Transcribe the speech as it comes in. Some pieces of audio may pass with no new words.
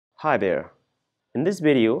Hi there. In this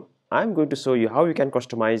video, I'm going to show you how you can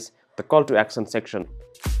customize the call to action section.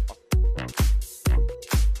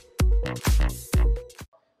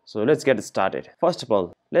 So let's get started. First of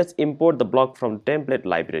all, let's import the block from template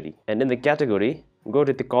library, and in the category, go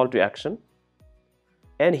to the call to action.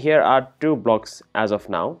 And here are two blocks as of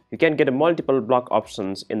now. You can get multiple block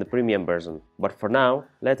options in the premium version, but for now,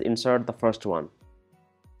 let's insert the first one.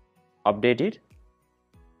 Update it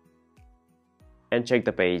and check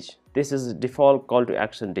the page. This is default call to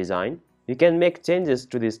action design. You can make changes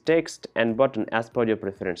to this text and button as per your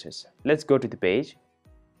preferences. Let's go to the page,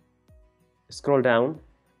 scroll down,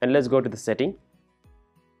 and let's go to the setting.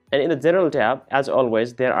 And in the general tab, as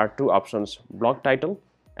always, there are two options: block title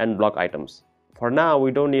and block items. For now,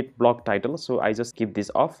 we don't need block title, so I just keep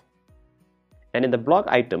this off. And in the block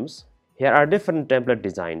items, here are different template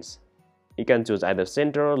designs. You can choose either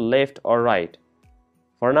center, left, or right.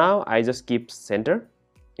 For now, I just keep center.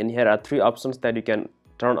 And here are three options that you can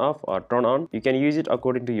turn off or turn on. You can use it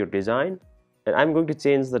according to your design. And I'm going to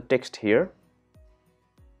change the text here.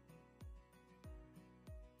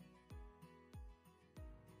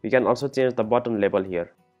 You can also change the button label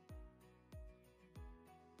here.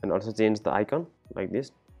 And also change the icon like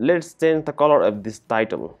this. Let's change the color of this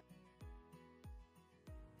title.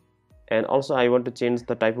 And also I want to change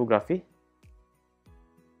the typography.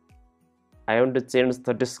 I want to change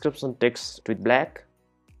the description text to black.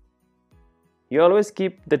 You always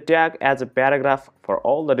keep the tag as a paragraph for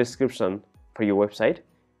all the description for your website.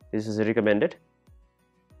 This is recommended.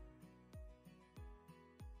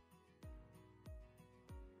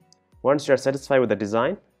 Once you are satisfied with the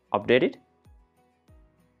design, update it.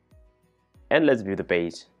 And let's view the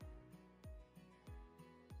page.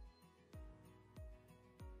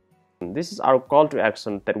 This is our call to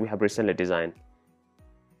action that we have recently designed.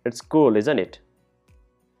 It's cool, isn't it?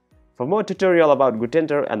 For more tutorial about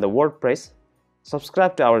Gutentor and the WordPress,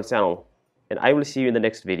 subscribe to our channel, and I will see you in the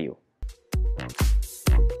next video.